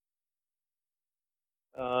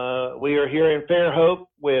We are here in Fairhope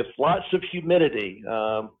with lots of humidity.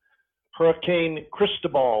 Hurricane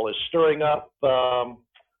Cristobal is stirring up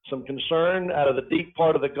some concern out of the deep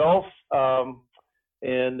part of the Gulf,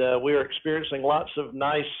 and we are experiencing lots of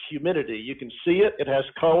nice humidity. You can see it. It has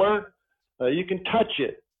color. You can touch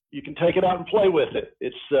it. You can take it out and play with it.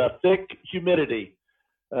 It's thick humidity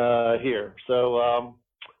here. So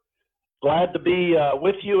glad to be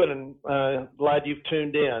with you, and glad you've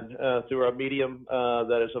tuned in through our medium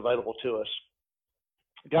that is available to us.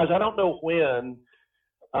 Guys, I don't know when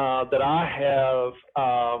that I have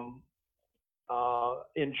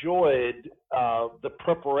enjoyed the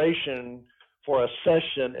preparation for a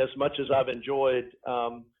session as much as I've enjoyed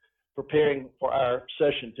preparing for our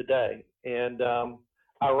session today. And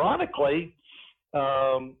ironically,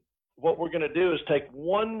 what we're going to do is take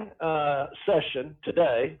one session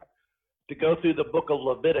today to go through the book of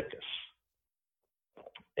Leviticus.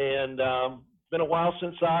 And it's been a while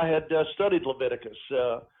since I had studied Leviticus.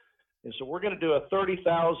 And so we're going to do a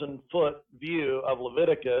 30,000-foot view of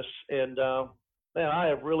Leviticus. And man, I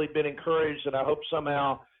have really been encouraged, and I hope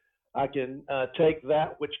somehow I can take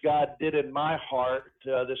that which God did in my heart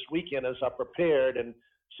this weekend as I prepared and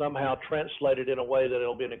somehow translate it in a way that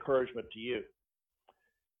it'll be an encouragement to you.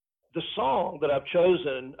 The song that I've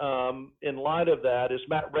chosen in light of that is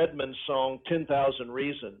Matt Redman's song, 10,000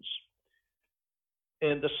 Reasons.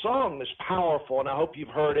 And the song is powerful, and I hope you've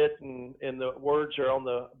heard it, and the words are on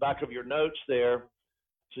the back of your notes there,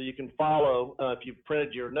 so you can follow if you've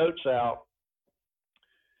printed your notes out.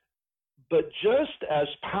 But just as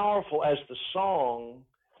powerful as the song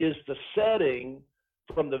is the setting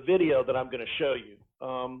from the video that I'm going to show you.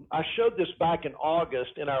 I showed this back in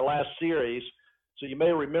August in our last series, so you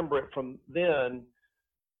may remember it from then.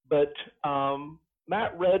 But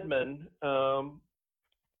Matt Redman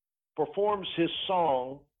performs his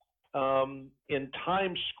song in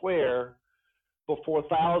Times Square before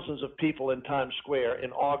thousands of people in Times Square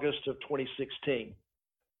in August of 2016,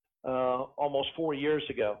 almost 4 years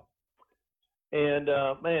ago. And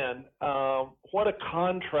man, what a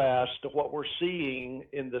contrast to what we're seeing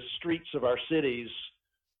in the streets of our cities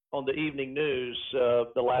on the evening news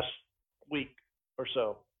the last week or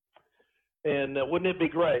so. And wouldn't it be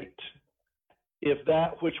great if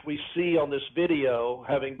that which we see on this video,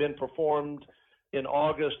 having been performed in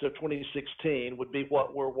August of 2016, would be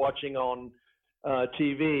what we're watching on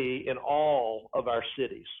TV in all of our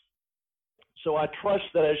cities. So I trust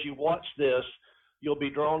that as you watch this, you'll be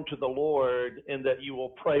drawn to the Lord, and that you will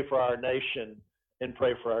pray for our nation and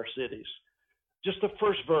pray for our cities. Just the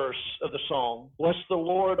first verse of the song. Bless the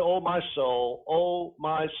Lord, O my soul,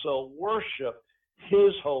 worship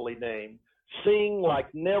his holy name. Sing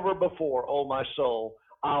like never before, O my soul,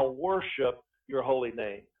 I'll worship your holy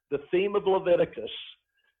name. The theme of Leviticus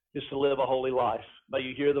is to live a holy life. May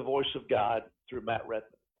you hear the voice of God through Matt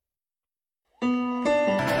Redman.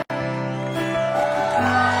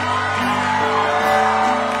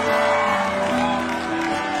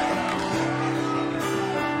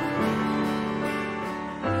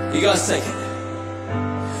 You guys take it.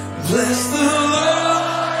 Bless the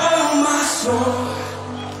Lord, oh my soul,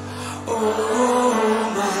 oh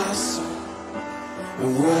my soul.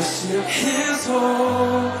 Worship his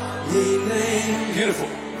holy name. Beautiful.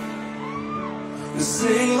 And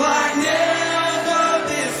sing like never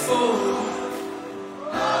before.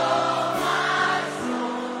 Oh my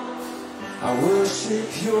soul, I worship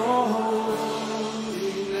your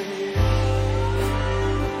holy name.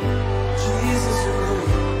 Jesus,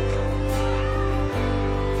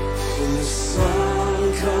 when the sun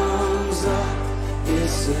comes up,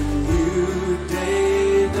 it's a new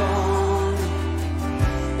day dawn.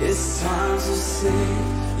 It's time to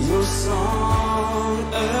sing your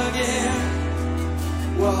song again.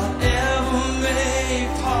 Whatever may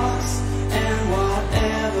pass and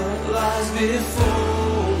whatever lies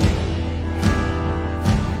before me,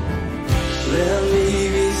 let me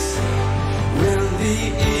be saved when the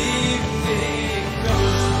evening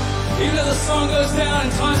comes. Even though the song goes down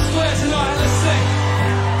in Times Square tonight, let's sing.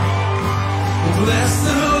 Bless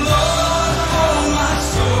the Lord, oh my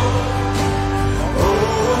soul, oh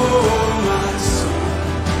my soul.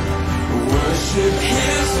 Worship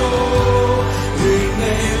his holy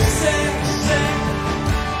name. Sing, sing,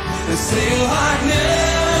 and sing like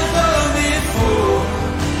never before.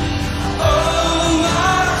 Oh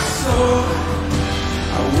my soul,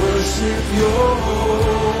 I worship your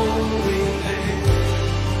holy name.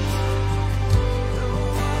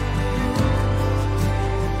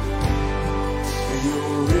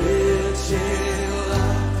 You're rich in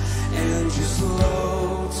love and you're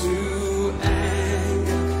slow to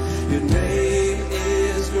anger. Your name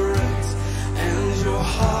is great and your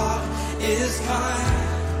heart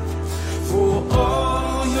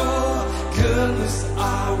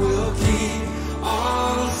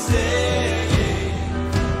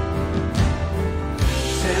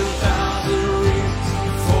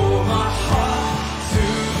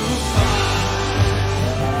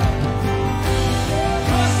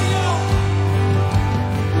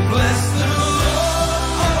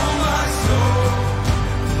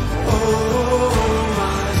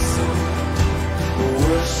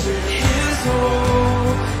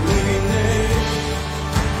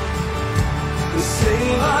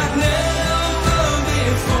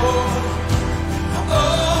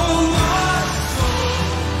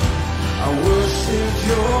worship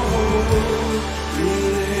your holy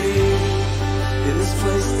name in this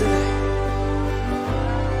place today.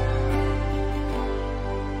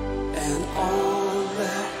 And on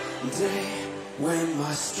that day when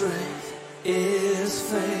my strength is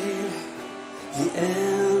failing, the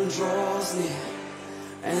end draws near,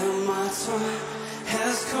 and my time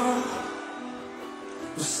has come,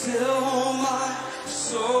 but still my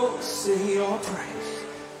soul sing your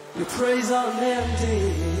praise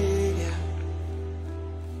unending.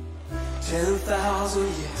 10,000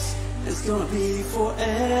 years, it's gonna be forevermore.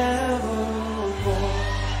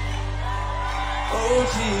 Oh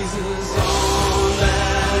Jesus, on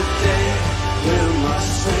that day when my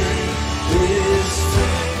strength is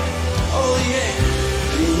failing, oh yeah,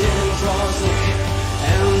 the end draws near,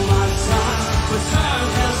 and my time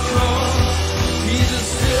has come. Jesus,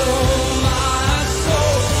 still my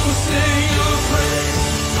soul will sing your praise.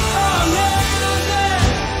 Oh, never day.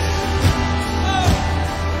 Oh.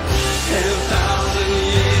 10,000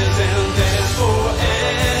 years and then forevermore.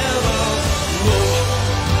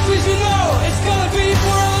 Did you know it's gonna be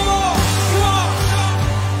forevermore? Come on.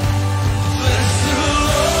 Bless the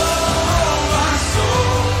Lord, my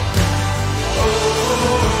soul. Oh,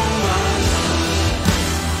 my soul.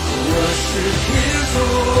 Worship His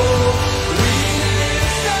holy name.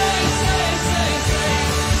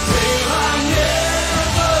 Say, like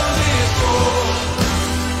never before.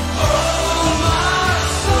 Oh, my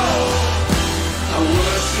soul, I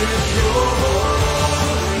worship your holy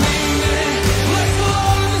name. Bless the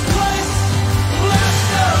Lord in this place. Bless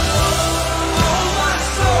the Lord, oh, my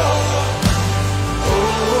soul. Oh,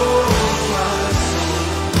 my soul,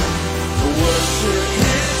 I worship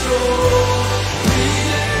His holy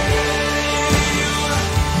name.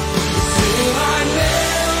 Sing like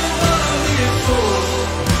never before.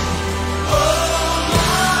 Oh,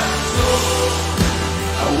 my soul,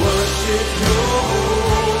 I worship your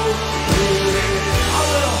holy name. I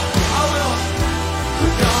will.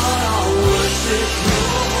 God, I worship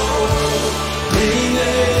your holy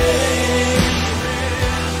name.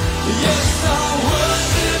 Yes, I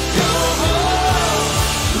worship your holy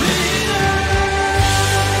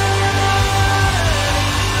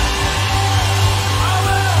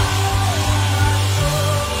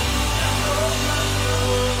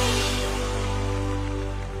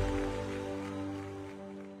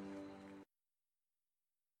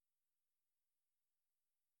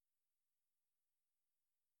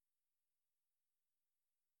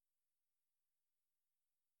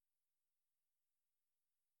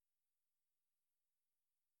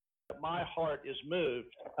My heart is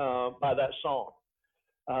moved by that song.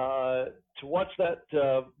 To watch that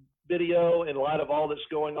video in light of all that's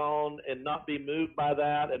going on and not be moved by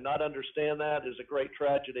that and not understand that is a great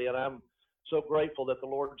tragedy. And I'm so grateful that the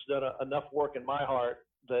Lord's done enough work in my heart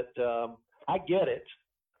that I get it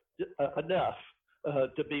enough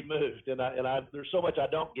to be moved. And there's so much I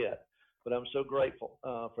don't get, but I'm so grateful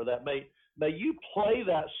for that. May you play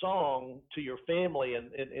that song to your family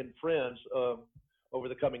and friends over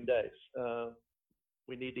the coming days.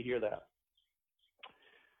 We need to hear that.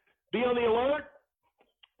 Be on the alert.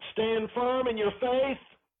 Stand firm in your faith.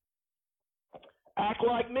 Act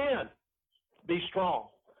like men. Be strong.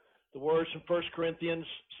 The words from 1 Corinthians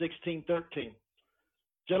 16:13.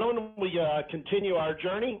 Gentlemen, we continue our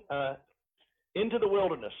journey into the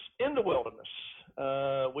wilderness. In the wilderness.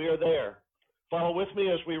 We are there. Follow with me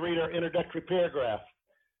as we read our introductory paragraph.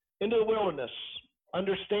 Into the wilderness.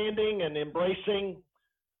 Understanding and embracing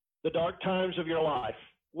the dark times of your life.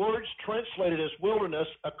 Words translated as wilderness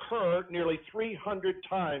occur nearly 300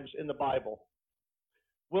 times in the Bible.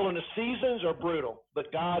 Wilderness seasons are brutal, but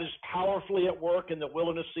God is powerfully at work in the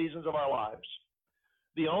wilderness seasons of our lives.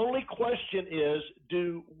 The only question is,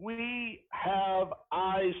 do we have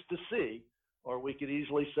eyes to see, or we could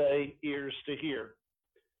easily say ears to hear?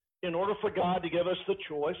 In order for God to give us the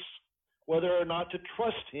choice whether or not to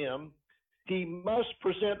trust Him, He must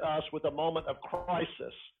present us with a moment of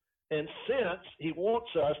crisis. And since He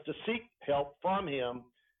wants us to seek help from Him,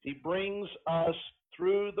 He brings us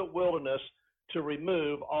through the wilderness to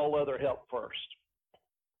remove all other help first.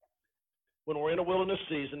 When we're in a wilderness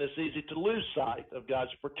season, it's easy to lose sight of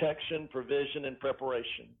God's protection, provision, and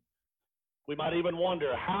preparation. We might even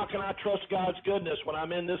wonder, how can I trust God's goodness when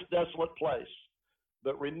I'm in this desolate place?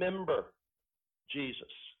 But remember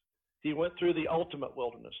Jesus. He went through the ultimate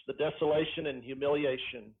wilderness, the desolation and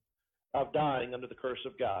humiliation of dying under the curse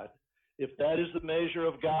of God. If that is the measure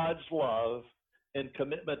of God's love and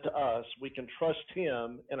commitment to us, we can trust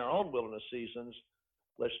Him in our own wilderness seasons.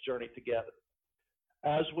 Let's journey together.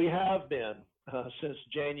 As we have been since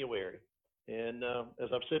January. And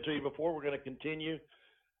as I've said to you before, we're going to continue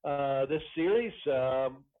this series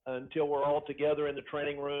until we're all together in the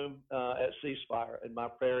training room at Ceasefire. And my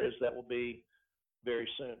prayer is that will be very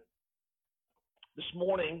soon. This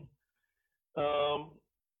morning,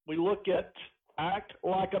 we look at act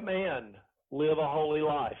like a man, live a holy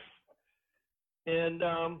life. And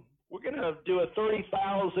we're going to do a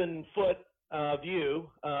 30,000-foot view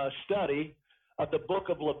study of the book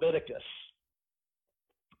of Leviticus.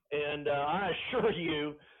 And I assure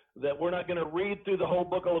you that we're not going to read through the whole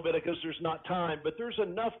book of Leviticus. There's not time, but there's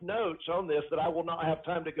enough notes on this that I will not have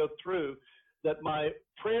time to go through. That my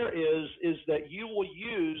prayer is that you will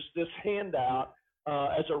use this handout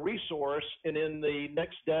as a resource, and in the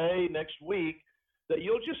next day, next week, that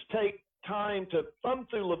you'll just take time to thumb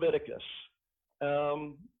through Leviticus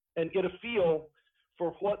and get a feel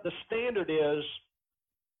for what the standard is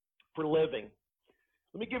for living.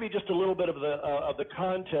 Let me give you just a little bit of the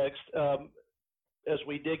context as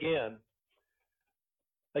we dig in.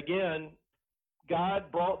 Again,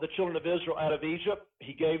 God brought the children of Israel out of Egypt.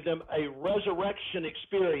 He gave them a resurrection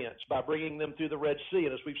experience by bringing them through the Red Sea.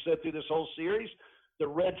 And as we've said through this whole series, the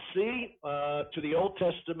Red Sea to the Old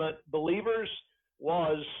Testament believers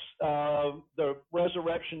was the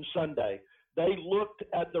Resurrection Sunday. They looked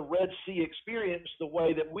at the Red Sea experience the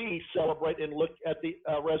way that we celebrate and look at the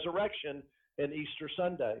resurrection in Easter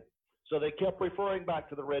Sunday. So they kept referring back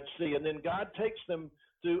to the Red Sea. And then God takes them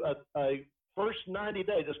through a first 90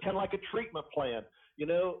 days. It's kind of like a treatment plan. You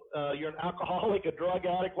know, you're an alcoholic, a drug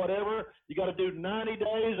addict, whatever. You got to do 90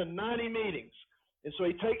 days and 90 meetings. And so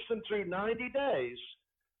he takes them through 90 days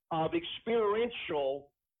of experiential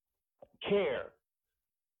care.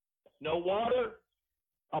 No water,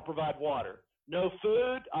 I'll provide water. No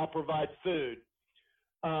food, I'll provide food.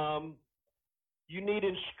 You need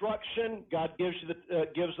instruction, God gives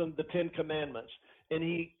them the 10 Commandments. And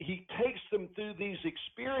he takes them through these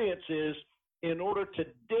experiences in order to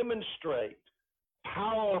demonstrate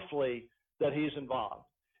powerfully that he's involved.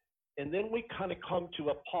 And then we kind of come to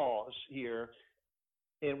a pause here,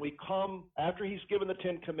 and we come, after he's given the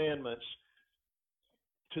 10 Commandments,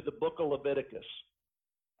 to the book of Leviticus.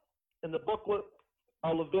 And the book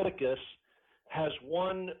of Leviticus has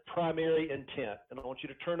one primary intent, and I want you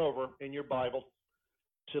to turn over in your Bible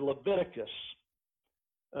to Leviticus.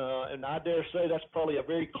 And I dare say that's probably a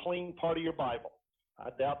very clean part of your Bible. I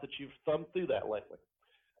doubt that you've thumbed through that lately.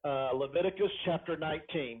 Leviticus chapter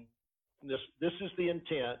 19. This is the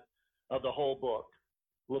intent of the whole book.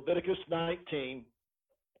 Leviticus 19,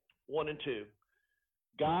 1 and 2.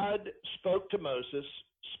 God spoke to Moses,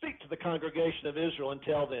 speak to the congregation of Israel and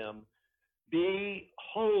tell them, be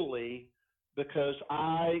holy because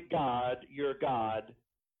I, God, your God,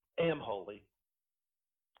 am holy.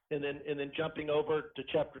 And then jumping over to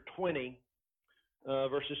chapter 20,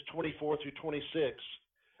 verses 24 through 26.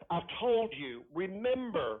 I've told you,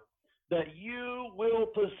 remember that you will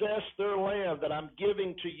possess their land that I'm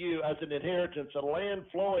giving to you as an inheritance, a land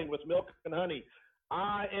flowing with milk and honey.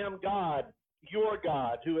 I am God, your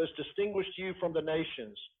God, who has distinguished you from the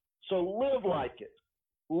nations. So live like it.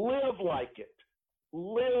 Live like it.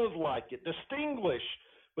 Live like it. Distinguish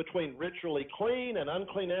between ritually clean and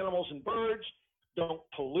unclean animals and birds. Don't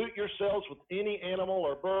pollute yourselves with any animal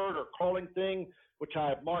or bird or crawling thing which I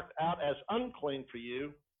have marked out as unclean for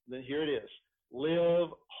you. And then here it is. Live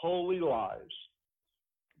holy lives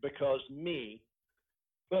before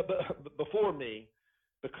me,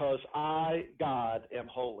 because I, God, am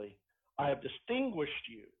holy. I have distinguished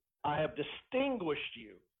you. I have distinguished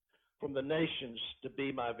you from the nations to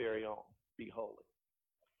be my very own. Be holy.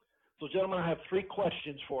 So, gentlemen, I have 3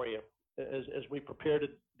 questions for you as we prepare to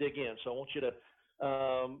dig in. So I want you to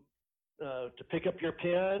pick up your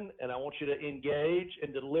pen, and I want you to engage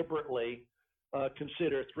and deliberately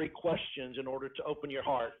consider 3 questions in order to open your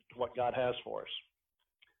heart to what God has for us.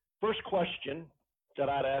 First question that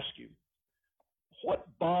I'd ask you, what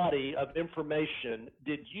body of information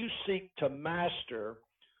did you seek to master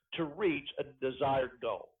to reach a desired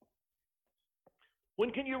goal?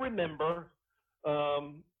 When can you remember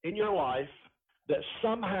in your life that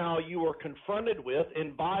somehow you were confronted with,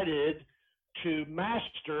 invited to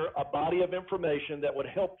master a body of information that would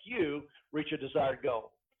help you reach a desired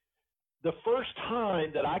goal? The first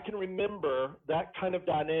time that I can remember that kind of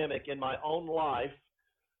dynamic in my own life,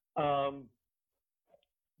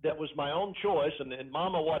 that was my own choice, and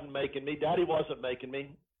Mama wasn't making me, Daddy wasn't making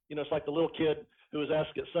me. You know, it's like the little kid who was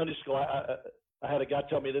asked at Sunday school. I had a guy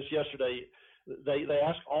tell me this yesterday. They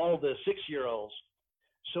asked all the 6-year-olds,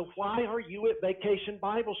 so why are you at Vacation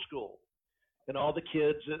Bible School? And all the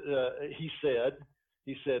kids,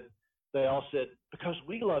 they all said, because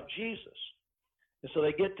we love Jesus. And so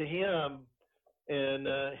they get to him, and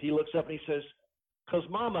he looks up and he says, because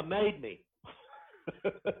Mama made me.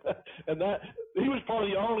 And that he was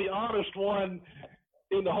probably the only honest one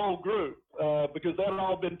in the whole group, because they had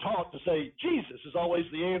all been taught to say Jesus is always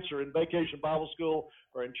the answer in Vacation Bible School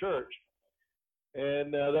or in church.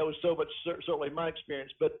 And that was so much certainly my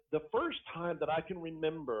experience. But the first time that I can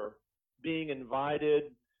remember being invited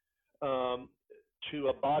to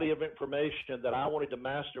a body of information that I wanted to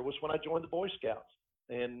master was when I joined the Boy Scouts.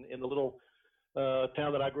 And in the little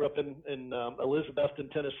town that I grew up in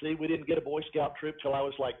Elizabethton, Tennessee, we didn't get a Boy Scout troop till I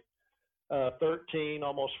was like 13,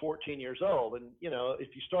 almost 14 years old. And, you know, if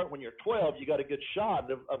you start when you're 12, you got a good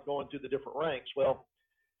shot of going through the different ranks. Well,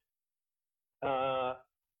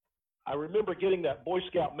 I remember getting that Boy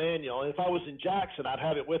Scout manual. And if I was in Jackson, I'd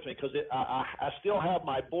have it with me because I still have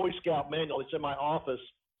my Boy Scout manual. It's in my office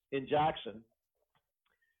in Jackson.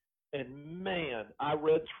 And man, I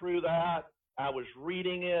read through that. I was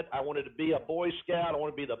reading it. I wanted to be a Boy Scout. I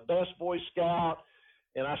wanted to be the best Boy Scout.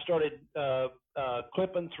 And I started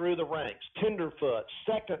clipping through the ranks: tenderfoot,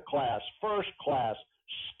 second class, first class,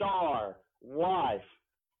 star, life,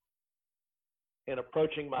 and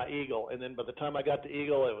approaching my Eagle. And then by the time I got to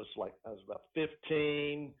Eagle, it was like I was about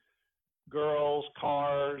 15, girls,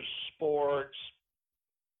 cars, sports,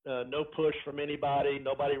 no push from anybody.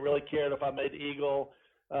 Nobody really cared if I made the Eagle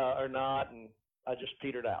or not, and I just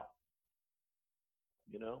petered out.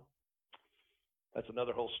 You know, that's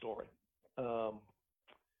another whole story. But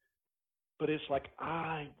it's like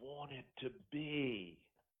I wanted to be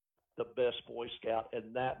the best Boy Scout,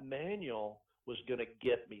 and that manual was going to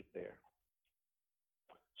get me there.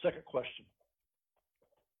 Second question.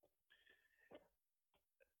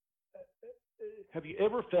 Have you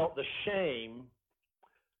ever felt the shame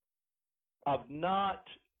of not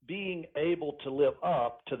being able to live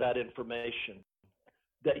up to that information,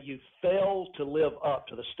 that you failed to live up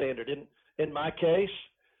to the standard? In my case,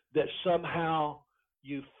 that somehow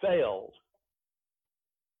you failed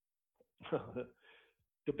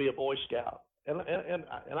to be a Boy Scout. And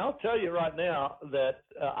I'll tell you right now that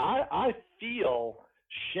I feel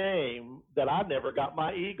shame that I never got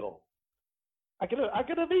my Eagle. I could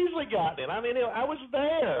have easily gotten it. I mean, I was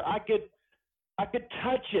there. I could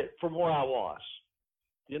touch it from where I was,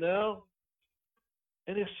 you know?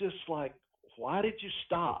 And it's just like, why did you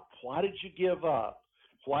stop? Why did you give up?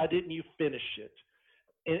 Why didn't you finish it?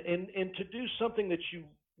 And to do something that you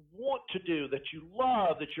want to do, that you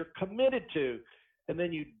love, that you're committed to, and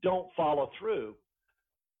then you don't follow through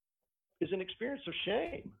is an experience of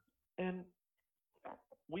shame. And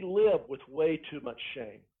we live with way too much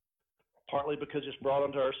shame, partly because it's brought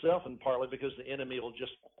onto ourselves and partly because the enemy will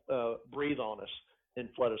just breathe on us and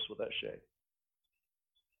flood us with that shame.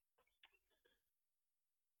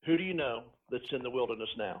 Who do you know that's in the wilderness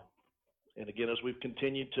now? And again, as we've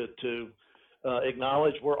continued to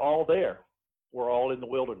acknowledge, we're all there. We're all in the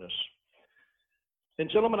wilderness. And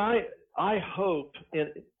gentlemen, I hope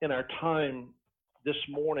in our time this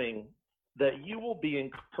morning that you will be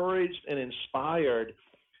encouraged and inspired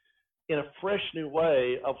in a fresh new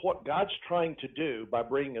way of what God's trying to do by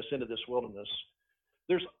bringing us into this wilderness.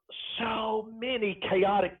 There's so many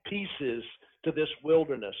chaotic pieces to this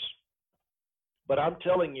wilderness. But I'm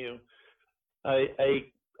telling you,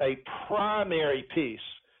 a primary piece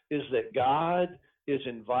is that God is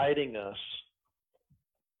inviting us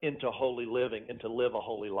into holy living and to live a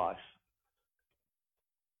holy life.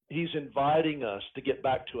 He's inviting us to get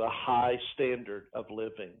back to a high standard of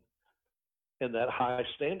living. And that high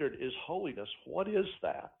standard is holiness. What is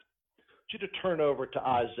that? I want you to turn over to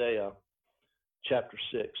Isaiah chapter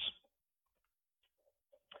 6.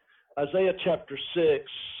 Isaiah chapter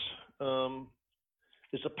 6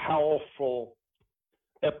 is a powerful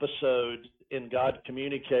episode in God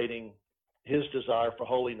communicating his desire for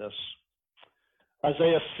holiness.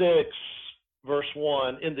 Isaiah 6, verse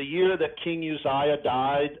 1, in the year that King Uzziah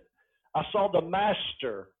died, I saw the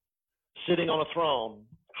Master sitting on a throne,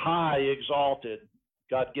 high exalted.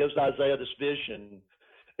 God gives Isaiah this vision.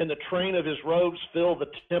 And the train of his robes filled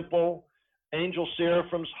the temple. Angel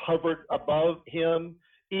seraphims hovered above him,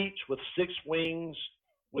 each with 6 wings.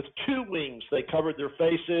 With 2 wings they covered their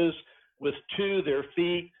faces, with 2 their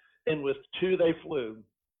feet, and with 2 they flew.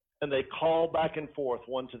 And they called back and forth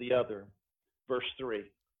one to the other. Verse 3,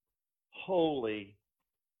 holy,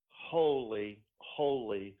 holy,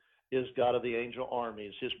 holy is God of the angel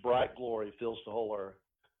armies. His bright glory fills the whole earth.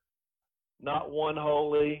 Not 1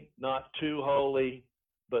 holy, not 2 holy,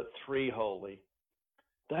 but 3 holy.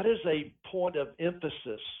 That is a point of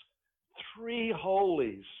emphasis. 3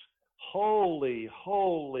 holies. Holy,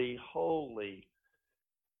 holy, holy.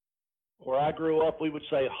 Where I grew up, we would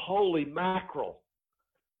say, holy mackerel.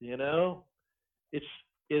 You know,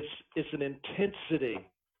 It's an intensity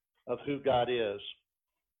of who God is.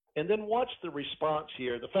 And then watch the response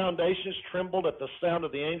here. The foundations trembled at the sound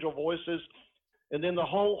of the angel voices, and then the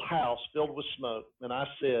whole house filled with smoke. And I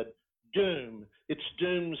said, doom, it's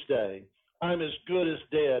doomsday. I'm as good as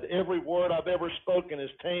dead. Every word I've ever spoken is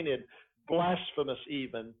tainted, blasphemous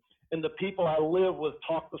even. And the people I live with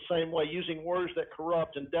talk the same way, using words that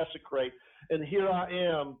corrupt and desecrate. And here I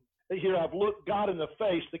am. Here I've looked God in the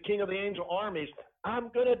face, the King of the angel armies. I'm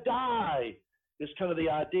going to die, is kind of the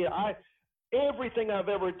idea. Everything I've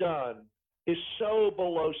ever done is so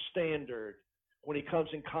below standard when he comes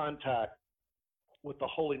in contact with the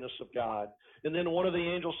holiness of God. And then one of the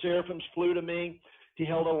angel seraphims flew to me. He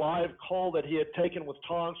held a live coal that he had taken with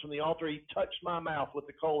tongs from the altar. He touched my mouth with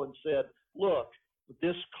the coal and said, look,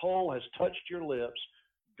 this coal has touched your lips,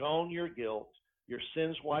 gone your guilt, your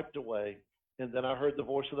sins wiped away. And then I heard the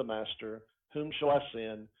voice of the Master, whom shall I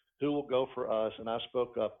send? Who will go for us? And I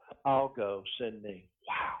spoke up, I'll go, send me.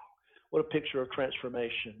 Wow, what a picture of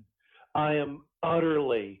transformation. I am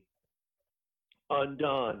utterly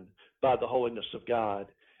undone by the holiness of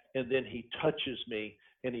God. And then he touches me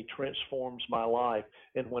and he transforms my life.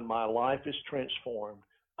 And when my life is transformed,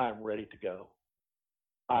 I'm ready to go.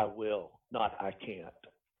 I will, not I can't.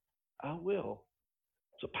 I will.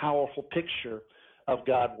 It's a powerful picture of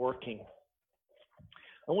God working.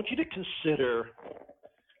 I want you to consider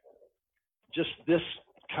just this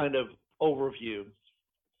kind of overview.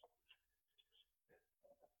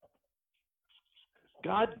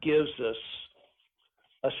 God gives us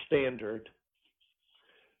a standard,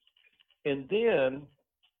 and then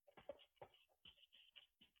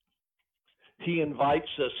he invites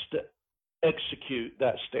us to execute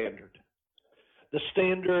that standard. The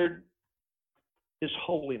standard is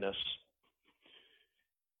holiness.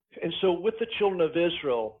 And so with the children of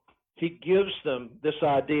Israel, he gives them this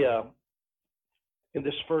idea in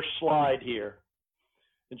this first slide here.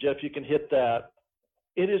 And Jeff, you can hit that.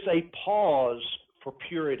 It is a pause for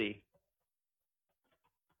purity.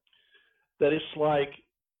 That it's like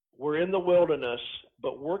we're in the wilderness,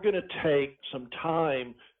 but we're going to take some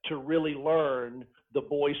time to really learn the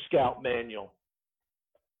Boy Scout manual,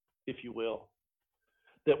 if you will.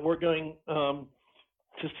 That we're going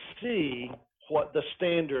to see what the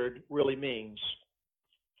standard really means.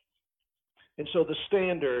 And so the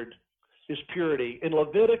standard is purity. And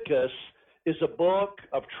Leviticus is a book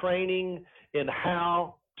of training in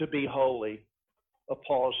how to be holy. A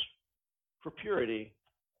pause for purity.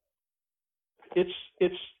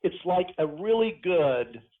 It's like a really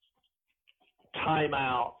good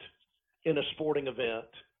timeout in a sporting event.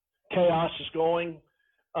 Chaos is going,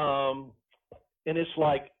 and it's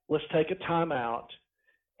like, let's take a timeout.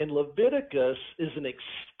 And Leviticus is an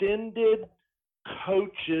extended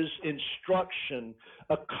coach's instruction,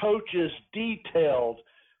 a coach's detailed,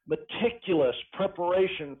 meticulous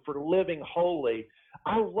preparation for living holy.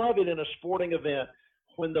 I love it in a sporting event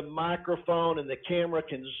when the microphone and the camera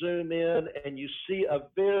can zoom in and you see a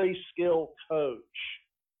very skilled coach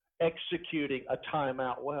executing a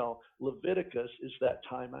timeout well. Leviticus is that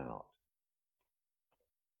timeout.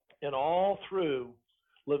 And all through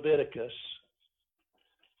Leviticus,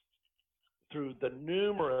 through the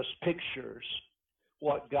numerous pictures,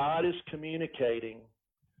 what God is communicating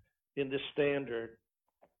in this standard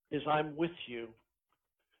is, I'm with you.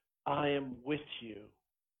 I am with you.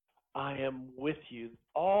 I am with you.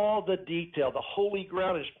 All the detail, the holy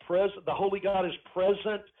ground is present. The holy God is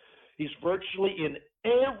present. He's virtually in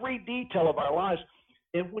every detail of our lives.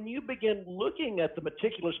 And when you begin looking at the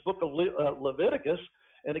meticulous book of Leviticus,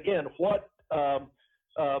 and again, what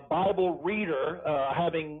Bible reader,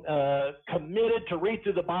 having committed to read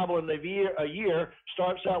through the Bible in a year,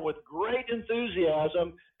 starts out with great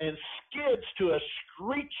enthusiasm and skids to a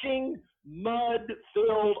screeching,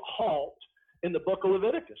 mud-filled halt in the book of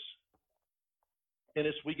Leviticus. And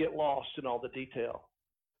as we get lost in all the detail,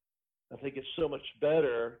 I think it's so much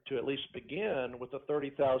better to at least begin with a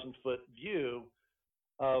 30,000-foot view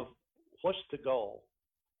of what's the goal.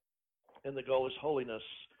 And the goal is holiness.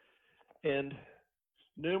 And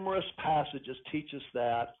numerous passages teach us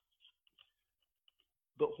that.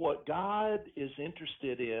 But what God is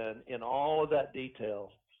interested in all of that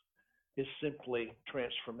detail, is simply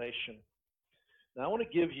transformation. Now, I want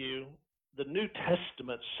to give you the New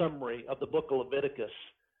Testament summary of the book of Leviticus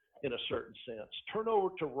in a certain sense. Turn over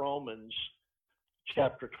to Romans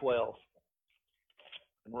chapter 12.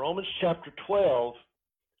 In Romans chapter 12,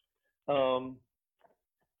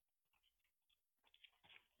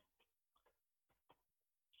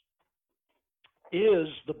 is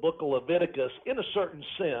the book of Leviticus in a certain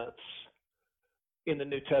sense in the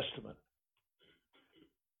New Testament.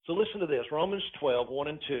 So listen to this, Romans 12, 1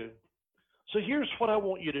 and 2. So here's what I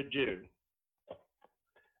want you to do.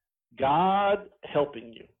 God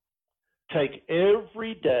helping you. Take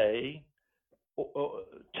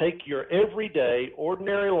your everyday,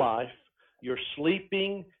 ordinary life, your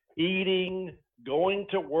sleeping, eating, going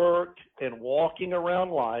to work, and walking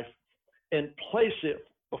around life, and place it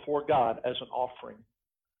before God as an offering.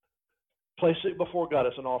 Place it before God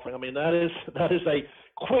as an offering. I mean, that is a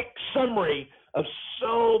quick summary of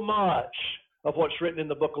so much of what's written in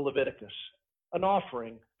the book of Leviticus. An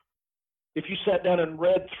offering. If you sat down and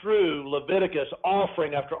read through Leviticus,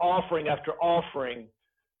 offering after offering after offering,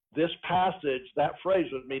 this passage, that phrase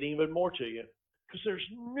would mean even more to you, because there's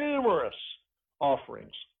numerous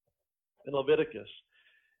offerings in Leviticus.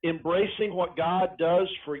 Embracing what God does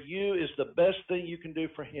for you is the best thing you can do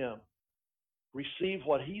for Him. Receive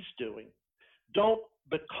what He's doing. Don't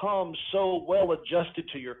become so well adjusted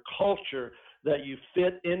to your culture that you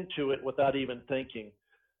fit into it without even thinking.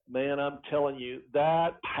 Man, I'm telling you,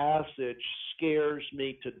 that passage scares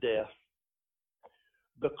me to death,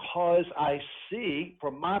 because I see,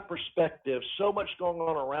 from my perspective, so much going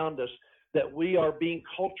on around us that we are being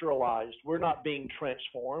culturalized. We're not being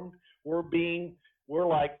transformed. We're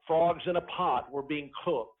like frogs in a pot. We're being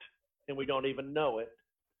cooked, and we don't even know it.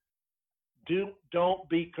 Don't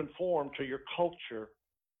be conformed to your culture.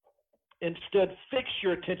 Instead, fix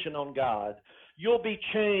your attention on God. You'll be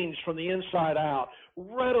changed from the inside out.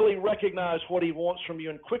 Readily recognize what He wants from you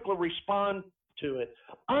and quickly respond to it.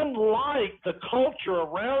 Unlike the culture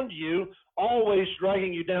around you, always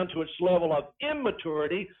dragging you down to its level of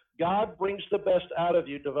immaturity, God brings the best out of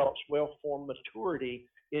you, develops well-formed maturity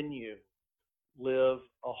in you. Live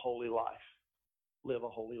a holy life. Live a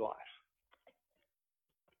holy life.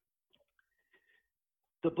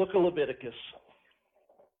 The book of Leviticus.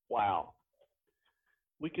 Wow.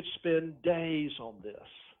 We could spend days on this.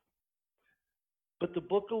 But the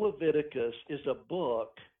book of Leviticus is a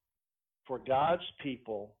book for God's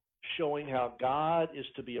people, showing how God is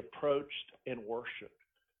to be approached and worshiped.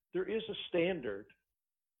 There is a standard.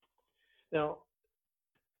 Now,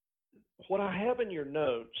 what I have in your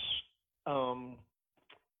notes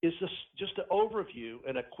is just an overview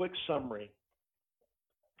and a quick summary.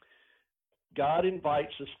 God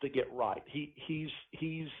invites us to get right.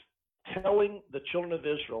 He's telling the children of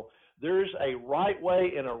Israel there's a right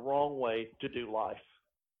way and a wrong way to do life.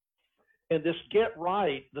 And this get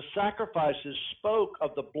right, the sacrifices spoke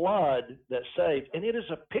of the blood that saved, and it is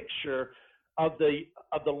a picture of the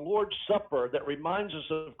Lord's Supper that reminds us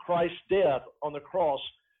of Christ's death on the cross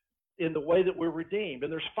in the way that we're redeemed.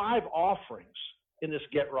 And there's 5 offerings in this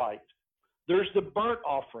get right. There's the burnt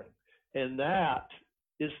offering, and that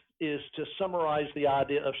is to summarize the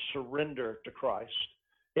idea of surrender to Christ.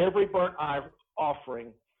 Every burnt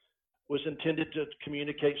offering was intended to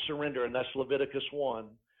communicate surrender, and that's Leviticus 1.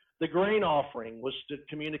 The grain offering was to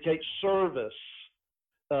communicate service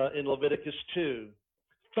in Leviticus 2.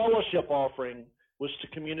 Fellowship offering was to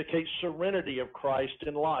communicate serenity of Christ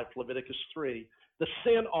in life, Leviticus 3. The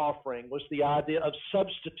sin offering was the idea of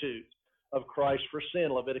substitute of Christ for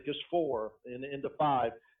sin, Leviticus 4 into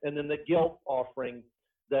 5. And then the guilt offering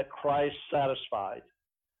that Christ satisfied.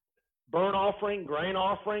 Burnt offering, grain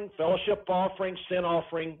offering, fellowship offering, sin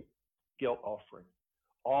offering, guilt offering.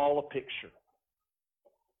 All a picture.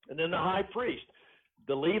 And then the high priest.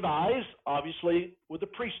 The Levites, obviously, with the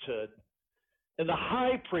priesthood. And the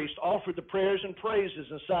high priest offered the prayers and praises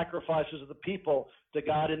and sacrifices of the people to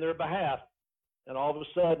God in their behalf. And all of a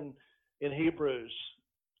sudden, in Hebrews,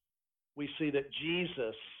 we see that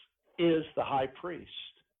Jesus is the high priest.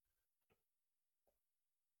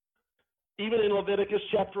 Even in Leviticus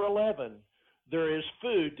chapter 11, there is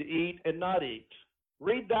food to eat and not eat.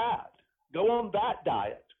 Read that. Go on that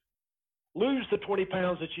diet. Lose the 20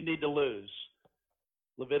 pounds that you need to lose.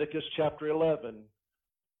 Leviticus chapter 11,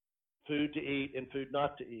 food to eat and food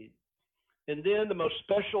not to eat. And then the most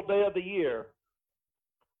special day of the year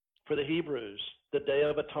for the Hebrews, the Day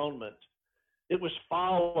of Atonement. It was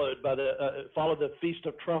followed the Feast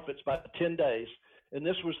of Trumpets by 10 days. And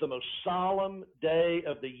this was the most solemn day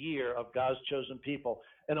of the year of God's chosen people.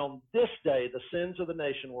 And on this day, the sins of the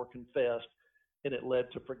nation were confessed, and it led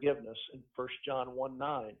to forgiveness. And 1 John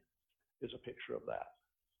 1:9 is a picture of that.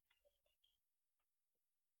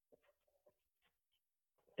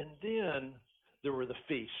 And then there were the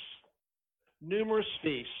feasts, numerous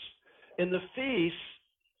feasts. And the feasts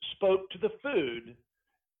spoke to the food,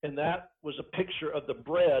 and that was a picture of the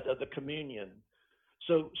bread of the communion.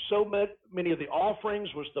 So many of the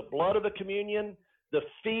offerings was the blood of the communion. The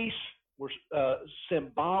feasts were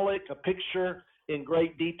symbolic, a picture in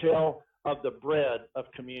great detail of the bread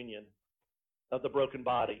of communion. of the broken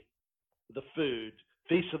body, the food,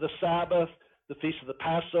 Feast of the Sabbath, the Feast of the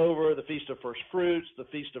Passover, the Feast of First Fruits, the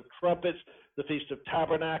Feast of Trumpets, the Feast of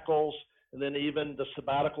Tabernacles, and then even the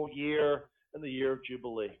sabbatical year and the year of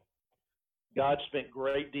Jubilee. God spent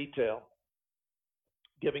great detail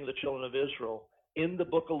giving the children of Israel in the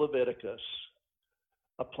book of Leviticus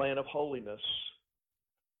a plan of holiness.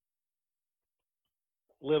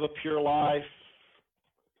 Live a pure life.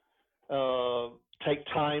 Take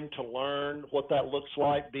time to learn what that looks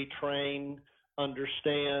like. Be trained.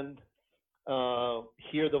 Understand.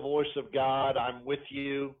 Hear the voice of God. I'm with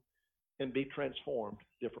you. And be transformed.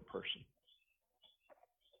 Different person.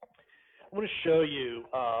 I want to show you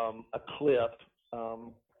a clip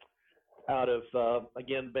out of,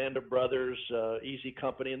 again, Band of Brothers, Easy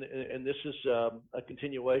Company. And this is a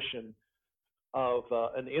continuation of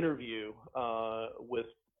an interview with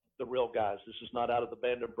the real guys. This is not out of the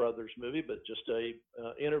Band of Brothers movie, but just a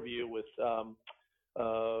interview with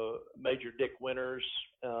Major Dick Winters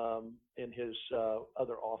and his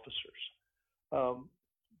other officers.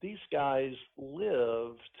 These guys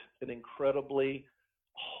lived an incredibly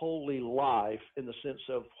holy life in the sense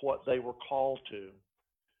of what they were called to.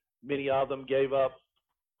 Many of them gave up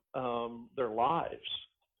their lives.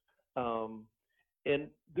 And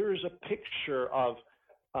there is a picture of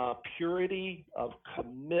purity, of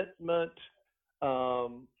commitment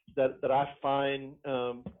that I find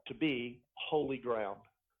to be holy ground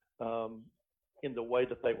in the way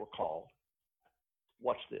that they were called.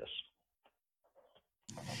 Watch this.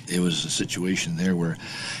 It was a situation there where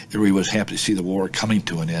everybody was happy to see the war coming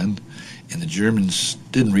to an end, and the Germans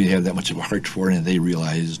didn't really have that much of a heart for it, and they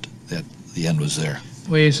realized that the end was there.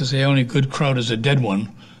 We used to say only good crowd is a dead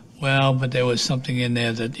one. Well, but there was something in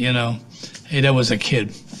there that, hey, that was a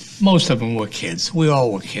kid. Most of them were kids. We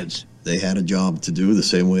all were kids. They had a job to do the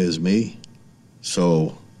same way as me,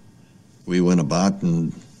 so we went about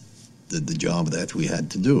and did the job that we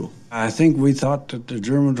had to do. I think we thought that the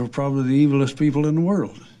Germans were probably the evilest people in the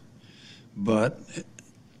world. But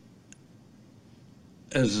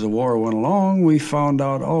as the war went along, we found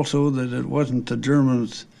out also that it wasn't the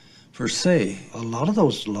Germans per se. A lot of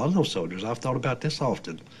those soldiers, I've thought about this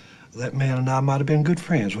often. That man and I might have been good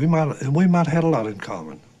friends. We might have had a lot in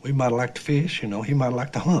common. We might have liked to fish, he might have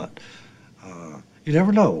liked to hunt. You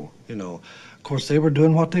never know, Of course, they were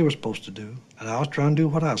doing what they were supposed to do, and I was trying to do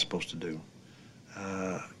what I was supposed to do.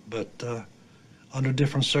 But under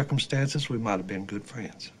different circumstances, we might have been good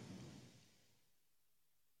friends.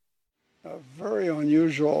 A very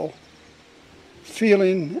unusual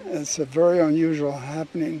feeling, it's a very unusual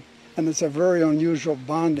happening, and it's a very unusual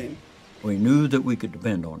bonding. We knew that we could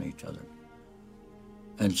depend on each other.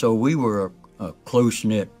 And so we were a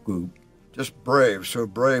close-knit group. Just brave, so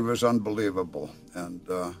brave is unbelievable. And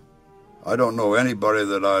I don't know anybody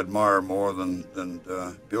that I admire more than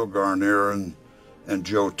Bill Garnier and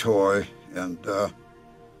Joe Toy, and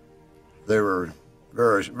they were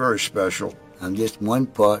very, very special. I'm just one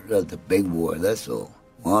part of the big war, that's all.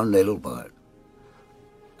 One little part.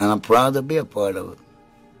 And I'm proud to be a part of it.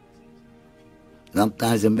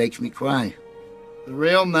 Sometimes it makes me cry. The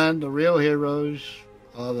real men, the real heroes,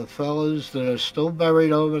 are the fellows that are still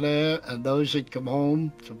buried over there and those that come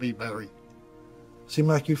home to be buried. Seemed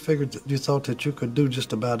like you thought that you could do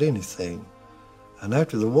just about anything. And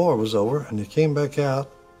after the war was over and you came back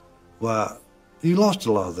out, well, you lost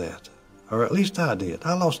a lot of that. Or at least I did.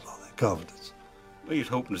 I lost all that confidence. Well, he's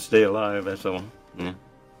hoping to stay alive, that's all. Yeah.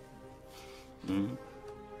 Mm-hmm.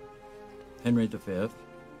 Henry V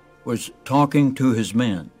was talking to his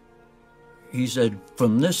men. He said,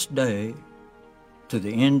 from this day to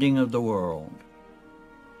the ending of the world,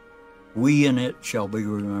 we in it shall be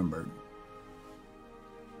remembered.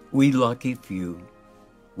 We lucky few,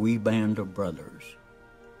 we band of brothers.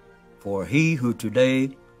 For he who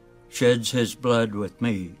today sheds his blood with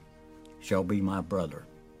me shall be my brother.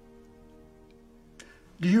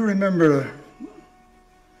 Do you remember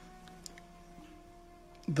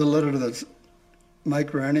the letter that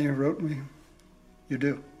Mike Ranney wrote me? You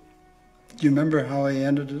do. Do you remember how he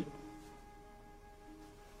ended it?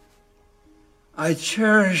 I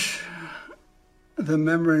cherish the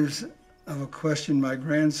memories of a question my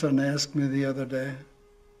grandson asked me the other day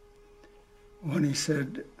when he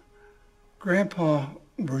said, Grandpa,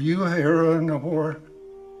 were you a hero in the war?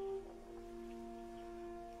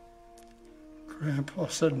 Grandpa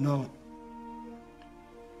said no.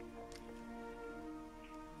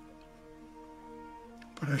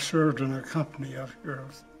 But I served in a company of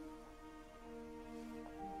heroes.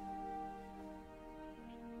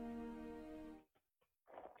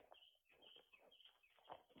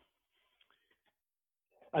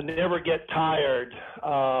 I never get tired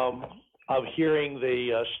of hearing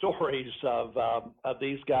the stories of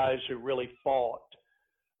these guys who really fought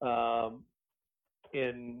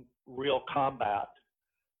in real combat.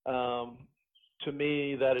 To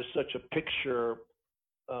me, that is such a picture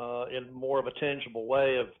in more of a tangible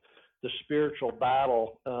way of the spiritual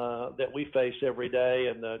battle that we face every day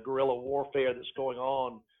and the guerrilla warfare that's going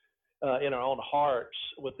on in our own hearts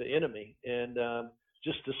with the enemy. And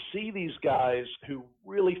just to see these guys who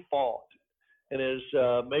really fought. And as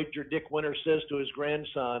Major Dick Winter says to his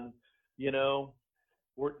grandson, you know,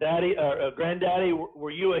 Granddaddy, were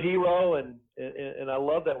you a hero? And I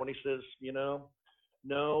love that when he says, you know,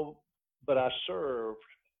 no, but I served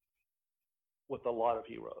with a lot of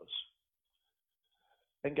heroes.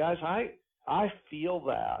 And guys, I feel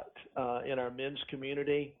that in our men's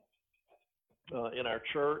community, in our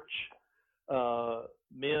church,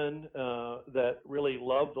 men that really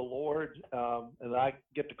love the Lord, and I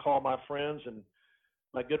get to call my friends, and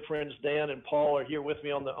my good friends Dan and Paul are here with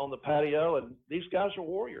me on the patio, and these guys are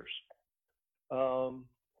warriors.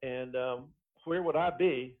 Where would I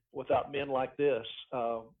be without men like this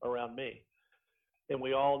around me? And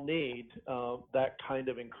we all need that kind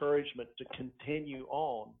of encouragement to continue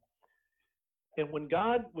on. And when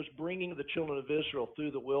God was bringing the children of Israel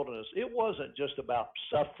through the wilderness, it wasn't just about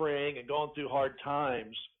suffering and going through hard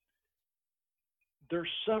times. Their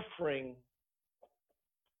suffering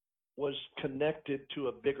was connected to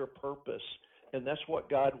a bigger purpose. And that's what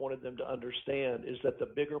God wanted them to understand, is that the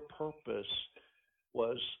bigger purpose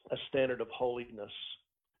was a standard of holiness,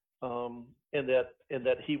 and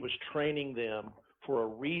that he was training them for a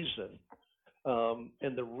reason.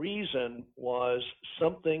 And the reason was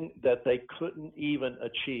something that they couldn't even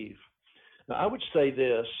achieve. Now, I would say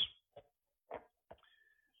this,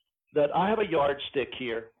 that I have a yardstick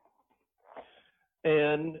here,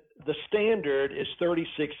 and the standard is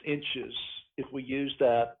 36 inches if we use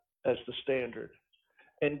that as the standard.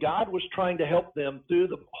 And God was trying to help them through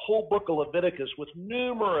the whole book of Leviticus with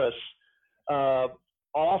numerous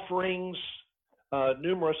offerings,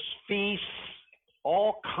 numerous feasts,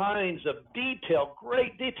 all kinds of detail,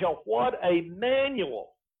 great detail. What a manual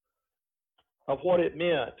of what it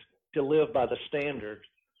meant to live by the standard.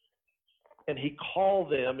 And he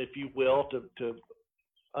called them, if you will, to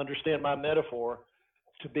understand my metaphor,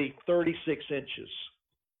 to be 36 inches.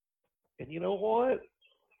 And you know what?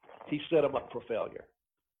 He set them up for failure.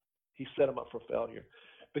 He set them up for failure.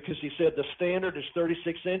 Because he said the standard is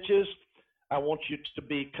 36 inches. I want you to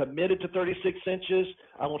be committed to 36 inches.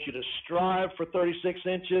 I want you to strive for 36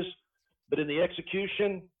 inches. But in the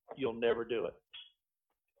execution, you'll never do it.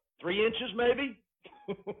 3 inches maybe?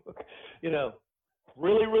 You know,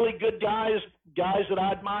 really, really good guys that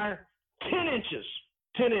I admire, 10 inches.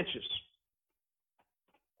 10 inches.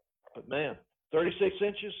 But man, 36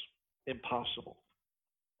 inches, impossible.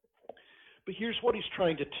 But here's what he's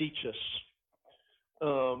trying to teach us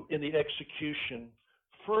in the execution.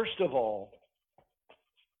 First of all,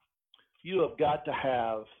 you have got to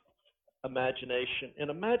have imagination. And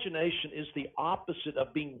imagination is the opposite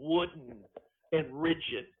of being wooden and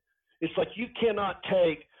rigid. It's like you cannot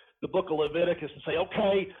take the book of Leviticus and say,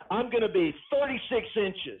 okay, I'm going to be 36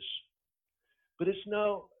 inches. But it's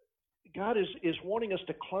no, God is wanting us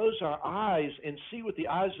to close our eyes and see with the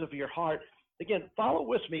eyes of your heart. Again, follow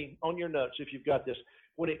with me on your notes if you've got this.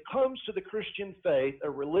 When it comes to the Christian faith,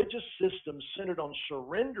 a religious system centered on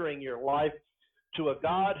surrendering your life to a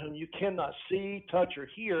God whom you cannot see, touch, or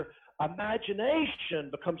hear,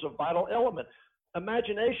 imagination becomes a vital element.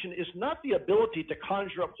 Imagination is not the ability to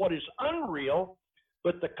conjure up what is unreal,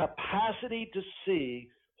 but the capacity to see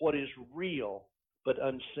what is real but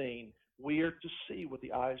unseen. We are to see with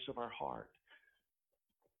the eyes of our heart.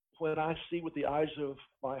 When I see with the eyes of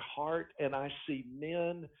my heart and I see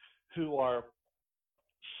men who are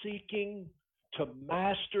seeking to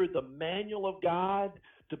master the manual of God,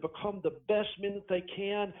 to become the best men that they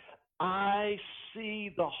can, I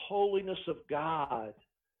see the holiness of God.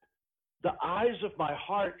 The eyes of my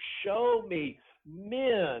heart show me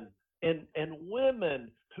men and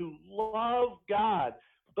women who love God,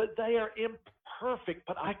 but they are imperfect,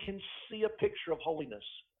 but I can see a picture of holiness.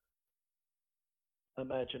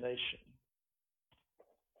 Imagination.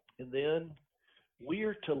 And then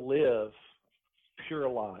we're to live pure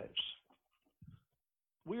lives.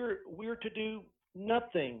 We're to do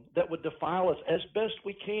nothing that would defile us as best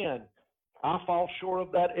we can. I fall short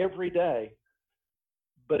of that every day.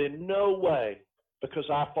 But in no way, because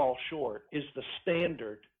I fall short, is the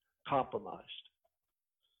standard compromised.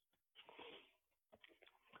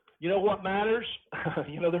 You know what matters?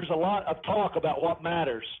 There's a lot of talk about what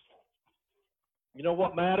matters. You know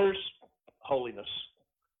what matters? Holiness.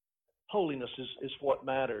 Holiness is what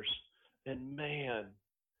matters. And man,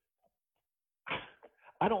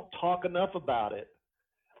 I don't talk enough about it.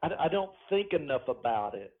 I don't think enough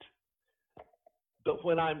about it. But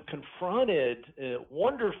when I'm confronted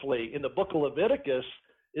wonderfully in the book of Leviticus,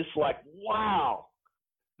 it's like, wow,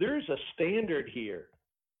 there's a standard here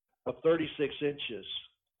of 36 inches.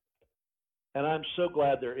 And I'm so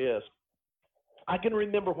glad there is. I can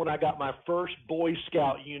remember when I got my first Boy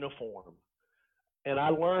Scout uniform, and I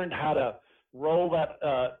learned how to roll that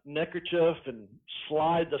neckerchief and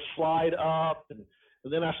slide the slide up, and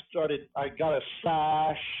then I got a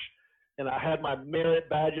sash, and I had my merit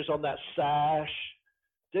badges on that sash.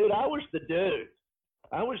 Dude, I was the dude.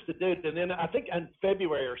 And then I think in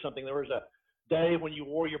February or something, there was a day when you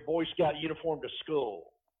wore your Boy Scout uniform to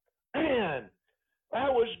school. Man,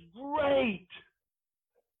 that was great.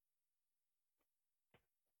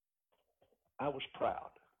 I was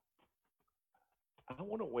proud. I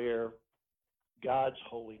want to wear God's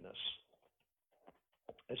holiness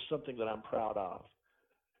as something that I'm proud of,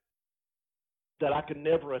 that I can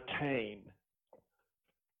never attain,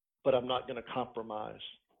 but I'm not going to compromise.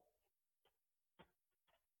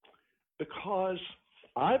 Because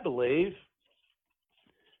I believe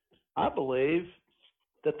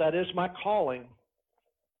that is my calling.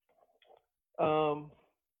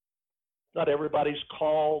 Not everybody's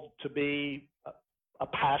called to be a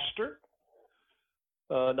pastor.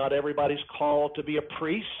 Not everybody's called to be a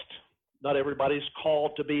priest. Not everybody's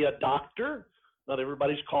called to be a doctor. Not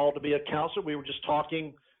everybody's called to be a counselor. We were just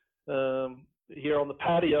talking here on the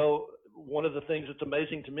patio. One of the things that's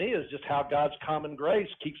amazing to me is just how God's common grace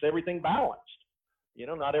keeps everything balanced. You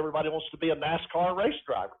know, not everybody wants to be a NASCAR race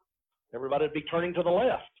driver. Everybody would be turning to the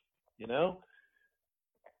left, you know.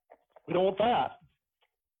 We don't want that.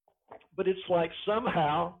 But it's like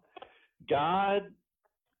somehow God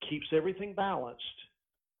keeps everything balanced.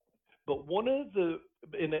 But one of the,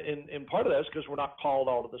 and part of that is because we're not called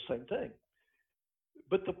all to the same thing.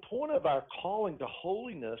 But the point of our calling to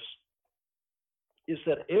holiness is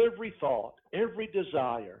that every thought, every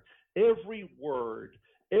desire, every word,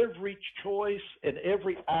 every choice, and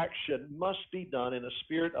every action must be done in a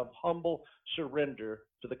spirit of humble surrender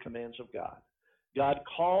to the commands of God. God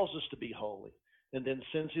calls us to be holy and then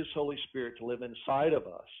sends his Holy Spirit to live inside of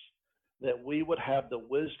us, that we would have the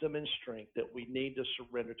wisdom and strength that we need to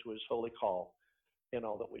surrender to his holy call in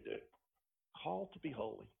all that we do. Called to be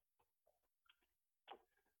holy.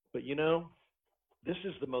 But you know, this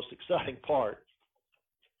is the most exciting part,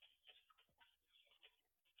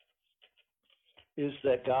 is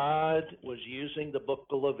that God was using the book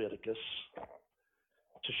of Leviticus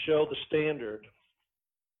to show the standard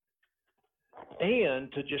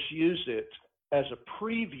and to just use it as a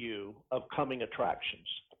preview of coming attractions.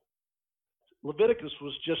 Leviticus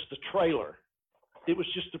was just a trailer. It was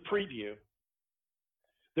just a preview.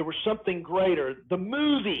 There was something greater. The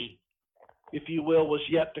movie, if you will, was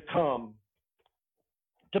yet to come.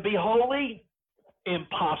 To be holy,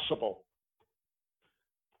 impossible.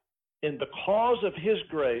 And because of his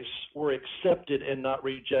grace, we're accepted and not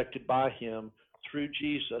rejected by him through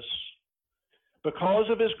Jesus. Because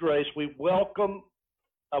of his grace, we welcome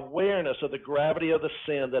awareness of the gravity of the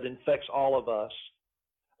sin that infects all of us.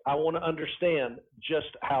 I want to understand just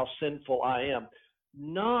how sinful I am.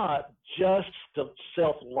 Not just to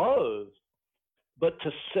self-loathe, but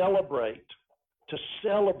to celebrate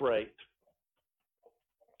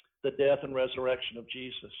the death and resurrection of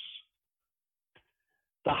Jesus.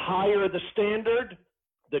 The higher the standard,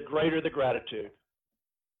 the greater the gratitude.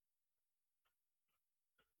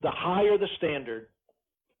 The higher the standard.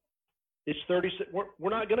 It's 36. We're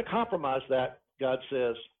not going to compromise that, God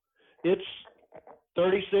says. It's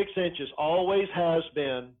 36 inches, always has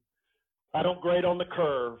been. I don't grade on the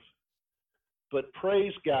curve, but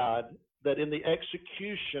praise God that in the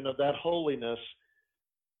execution of that holiness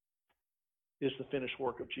is the finished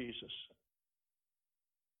work of Jesus.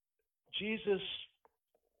 Jesus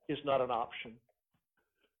is not an option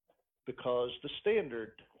because the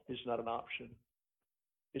standard is not an option.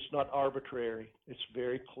 It's not arbitrary. It's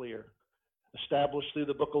very clear. Established through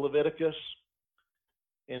the book of Leviticus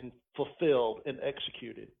and fulfilled and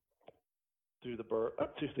executed through the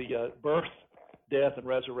birth, death, and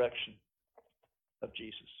resurrection of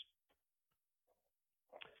Jesus.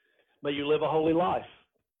 May you live a holy life.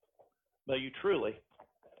 May you truly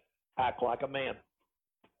act like a man.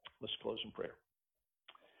 Let's close in prayer.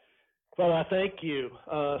 Father, I thank you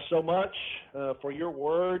so much for your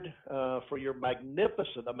word, for your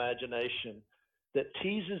magnificent imagination that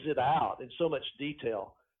teases it out in so much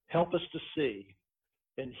detail. Help us to see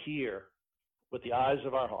and hear with the eyes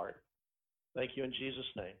of our heart. Thank you in Jesus'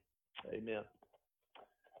 name. Amen.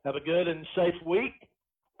 Have a good and safe week.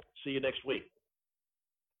 See you next week.